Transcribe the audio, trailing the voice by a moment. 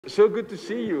So good to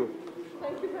see you.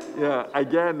 Thank you very much. Yeah,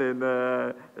 again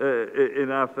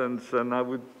in Athens, and I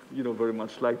would, very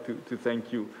much like to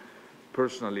thank you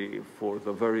personally for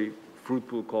the very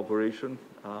fruitful cooperation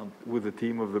with the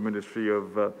team of the Ministry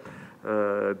of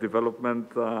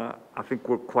Development. I think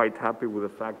we're quite happy with the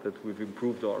fact that we've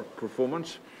improved our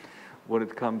performance when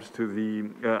it comes to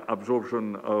the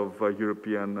absorption of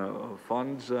European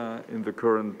funds in the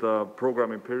current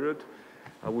programming period.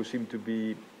 We seem to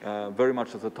be very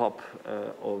much at the top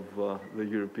of the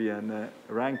European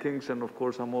rankings, and of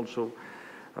course I'm also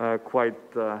quite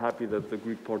happy that the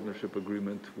Greek Partnership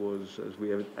Agreement was,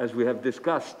 as we have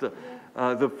discussed,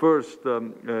 the first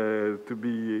to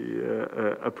be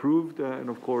approved, and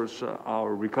of course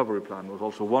our recovery plan was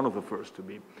also one of the first to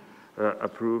be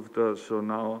approved. So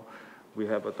now we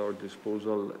have at our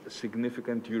disposal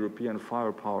significant European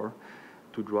firepower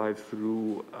to drive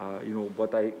through,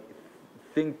 what I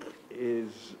think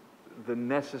is the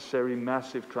necessary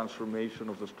massive transformation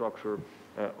of the structure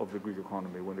of the Greek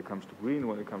economy when it comes to green,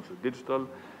 when it comes to digital,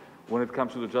 when it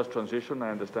comes to the just transition. I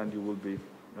understand you will be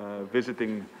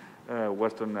visiting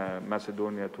Western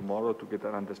Macedonia tomorrow to get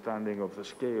an understanding of the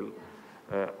scale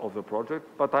of the project.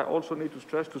 But I also need to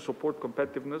stress to support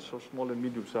competitiveness of small and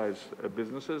medium-sized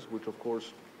businesses, which of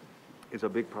course is a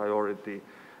big priority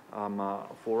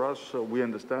for us. We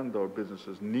understand our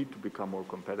businesses need to become more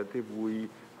competitive. We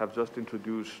have just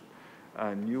introduced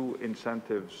new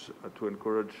incentives to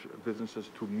encourage businesses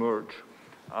to merge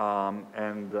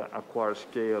and acquire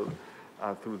scale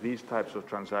through these types of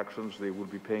transactions. They will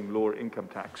be paying lower income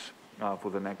tax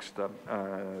for the next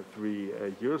 3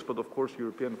 years. But of course,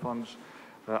 European funds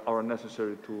are a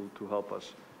necessary tool to help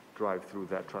us drive through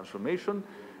that transformation.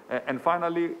 And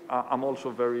finally, I'm also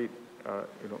very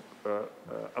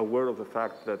aware of the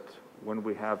fact that when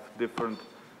we have different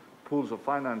pools of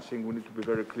financing, we need to be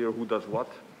very clear who does what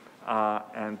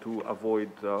and to avoid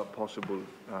possible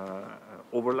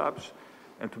overlaps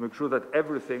and to make sure that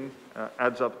everything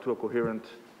adds up to a coherent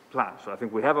plan. So I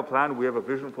think we have a plan, we have a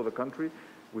vision for the country,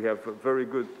 we have a very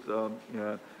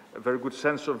good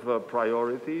sense of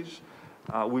priorities.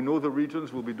 We know the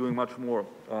regions will be doing much more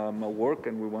work,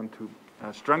 and we want to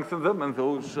strengthen them, and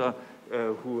those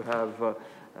who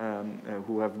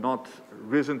have not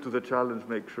risen to the challenge,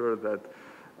 make sure that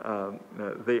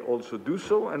they also do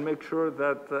so, and make sure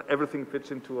that everything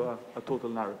fits into a total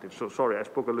narrative. So sorry, I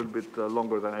spoke a little bit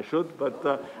longer than I should, but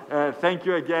thank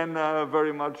you again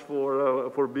very much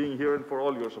for being here and for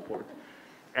all your support.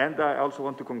 And I also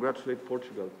want to congratulate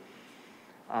Portugal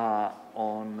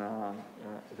on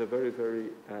the very, very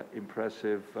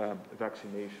impressive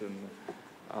vaccination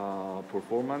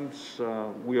performance.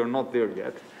 We are not there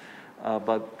yet,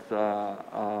 but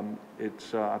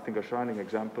it's, I think, a shining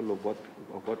example of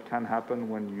what can happen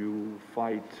when you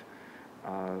fight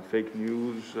fake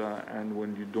news and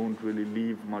when you don't really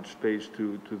leave much space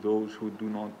to those who do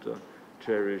not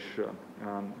cherish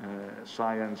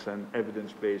science and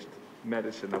evidence-based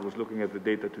medicine. I was looking at the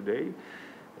data today,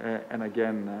 and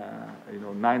again,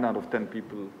 9 out of 10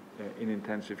 people in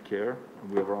intensive care.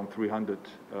 We have around 300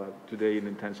 today in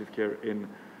intensive care in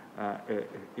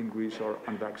Greece are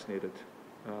unvaccinated,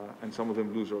 and some of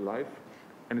them lose their life,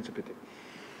 and it's a pity.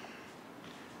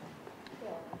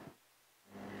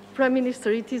 Prime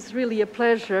Minister, it is really a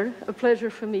pleasure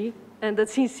for me, and a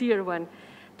sincere one,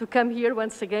 to come here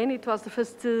once again. It was the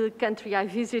first country I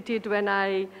visited when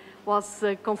I was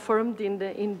confirmed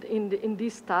in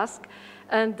this task,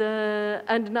 and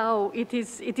now it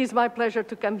is my pleasure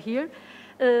to come here.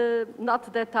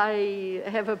 Not that I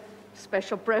have a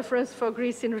special preference for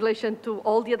Greece in relation to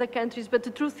all the other countries, but the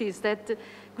truth is that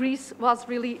Greece was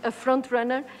really a front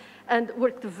runner and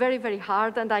worked very, very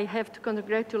hard, and I have to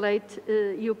congratulate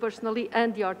you personally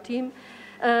and your team.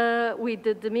 With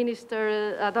the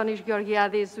Minister Adonis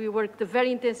Georgiadis, we worked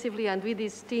very intensively, and with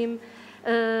his team,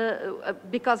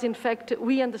 because in fact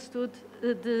we understood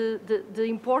the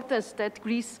importance that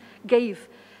Greece gave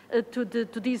to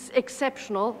these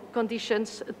exceptional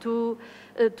conditions to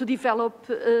develop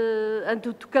and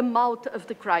to come out of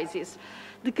the crisis.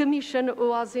 The Commission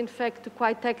was in fact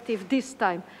quite active this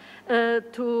time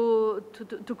to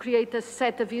create a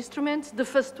set of instruments. The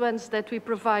first ones that we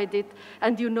provided,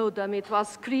 and you know them, it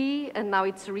was CRI, and now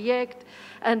it's REACT,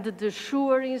 and the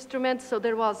SURE instrument, so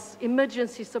there was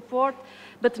emergency support,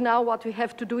 but now what we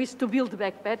have to do is to build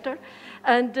back better,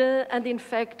 and in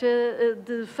fact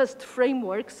the first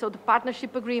framework, so the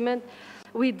partnership agreement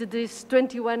with this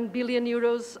 21 billion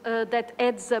euros that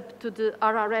adds up to the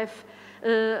RRF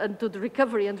and to the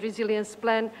Recovery and Resilience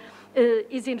Plan,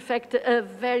 is in fact a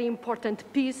very important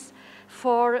piece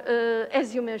for,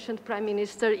 as you mentioned, Prime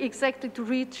Minister, exactly to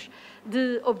reach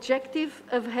the objective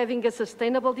of having a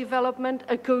sustainable development,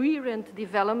 a coherent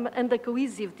development, and a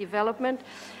cohesive development,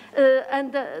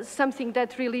 and something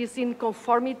that really is in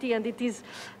conformity, and it is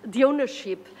the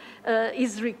ownership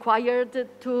is required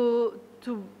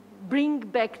to bring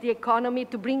back the economy,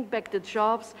 to bring back the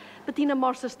jobs, but in a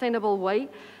more sustainable way,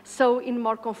 so in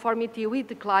more conformity with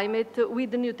the climate,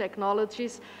 with the new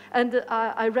technologies, and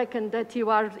I reckon that you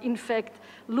are, in fact,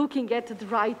 looking at the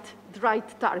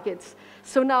right targets.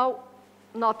 So now,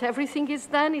 not everything is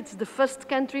done. It's the first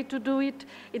country to do it.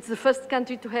 It's the first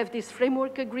country to have this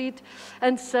framework agreed,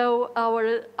 and so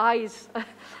our eyes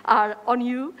are on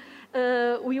you.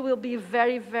 We will be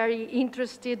very, very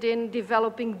interested in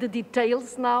developing the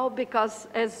details now, because,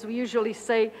 as we usually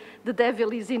say, the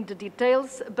devil is in the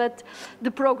details, but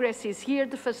the progress is here,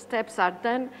 the first steps are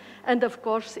done, and of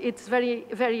course it's very,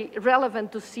 very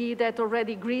relevant to see that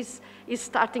already Greece is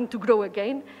starting to grow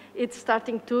again. It's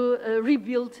starting to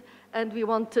rebuild, and we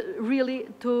want really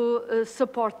to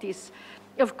support this.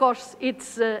 Of course,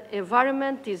 its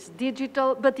environment is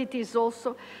digital, but it is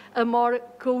also a more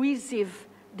cohesive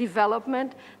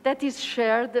development that is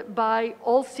shared by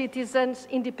all citizens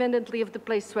independently of the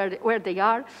place where they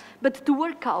are. But to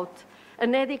work out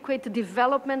an adequate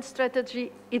development strategy,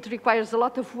 it requires a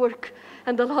lot of work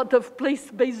and a lot of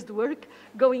place-based work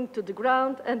going to the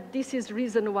ground, and this is the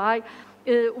reason why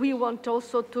we want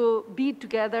also to be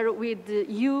together with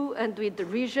you and with the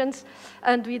regions,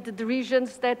 and with the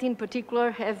regions that in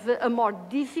particular have a more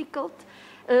difficult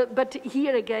but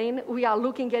here again, we are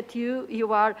looking at you.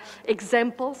 You are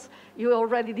examples. You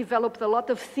already developed a lot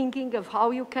of thinking of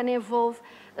how you can evolve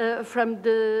from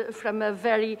a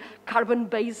very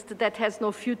carbon-based, that has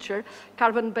no future,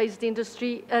 carbon-based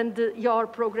industry, and your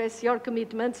progress, your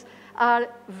commitments are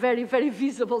very, very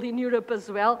visible in Europe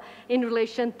as well in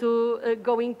relation to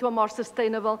going to a more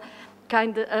sustainable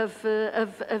kind of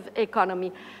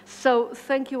economy. So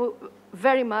thank you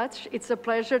very much. It's a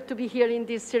pleasure to be here in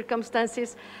these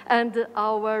circumstances, and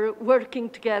our working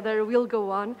together will go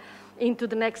on into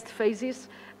the next phases.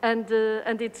 And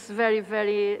it's very,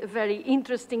 very, very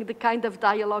interesting, the kind of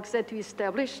dialogues that we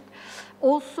established.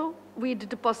 Also, with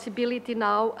the possibility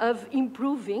now of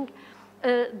improving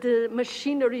the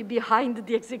machinery behind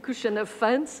the execution of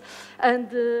funds, and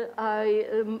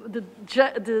the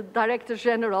Director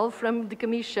General from the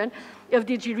Commission of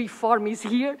DG Reform is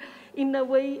here in a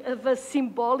way of a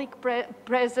symbolic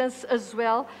presence as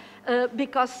well,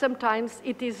 because sometimes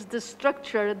it is the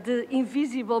structure, the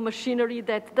invisible machinery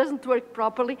that doesn't work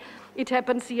properly. It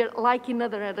happens here like in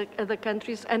other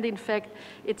countries, and in fact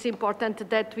it's important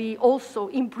that we also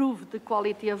improve the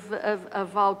quality of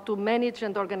how to manage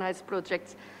and organize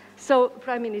projects. So,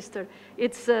 Prime Minister,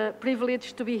 it's a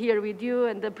privilege to be here with you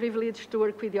and a privilege to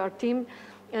work with your team,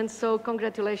 and so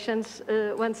congratulations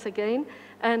once again,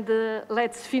 and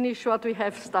let's finish what we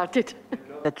have started.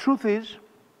 The truth is,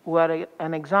 we are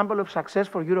an example of success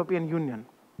for European Union,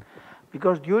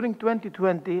 because during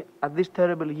 2020, at this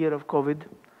terrible year of COVID,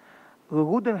 we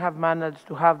wouldn't have managed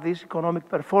to have this economic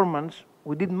performance.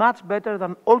 We did much better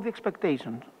than all the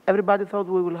expectations. Everybody thought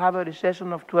we will have a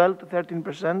recession of 12 to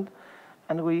 13%,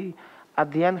 and we,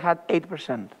 at the end, had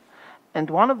 8%. And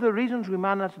one of the reasons we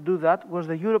managed to do that was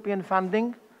the European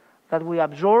funding that we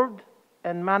absorbed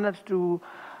and managed to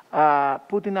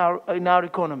put in our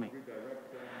economy.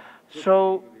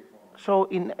 So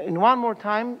in one more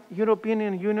time,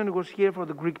 European Union was here for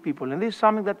the Greek people, and this is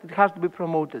something that it has to be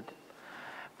promoted.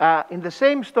 In the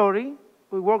same story,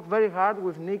 we worked very hard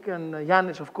with Nick and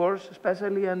Yannis, of course,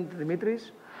 especially, and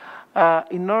Dimitris,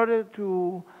 in order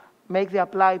to make the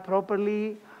apply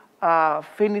properly,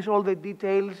 finish all the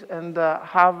details, and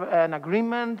have an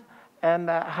agreement, and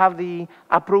have the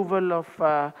approval of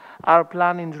our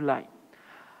plan in July.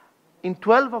 In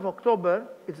 12th of October,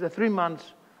 it's the 3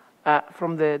 months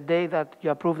from the day that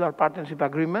you approved our partnership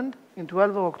agreement. In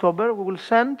 12th of October, we will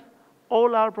send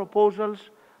all our proposals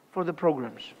for the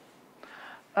programs.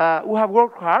 We have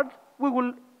worked hard. We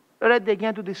will ready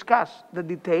again to discuss the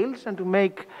details and to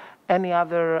make any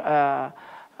other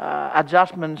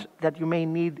adjustments that you may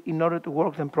need in order to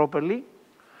work them properly.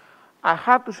 I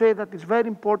have to say that it's very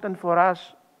important for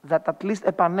us that at least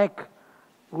EPANEC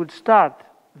would start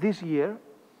this year.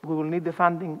 We will need the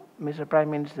funding, Mr.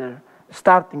 Prime Minister,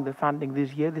 starting the funding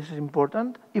this year. This is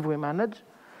important, if we manage.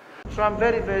 So I'm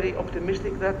very, very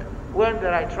optimistic that we're on the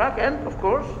right track, and of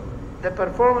course, the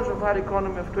performance of our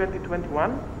economy of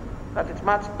 2021, that it's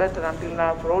much better until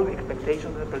now for all the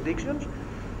expectations and the predictions.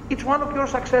 It's one of your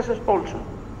successes also.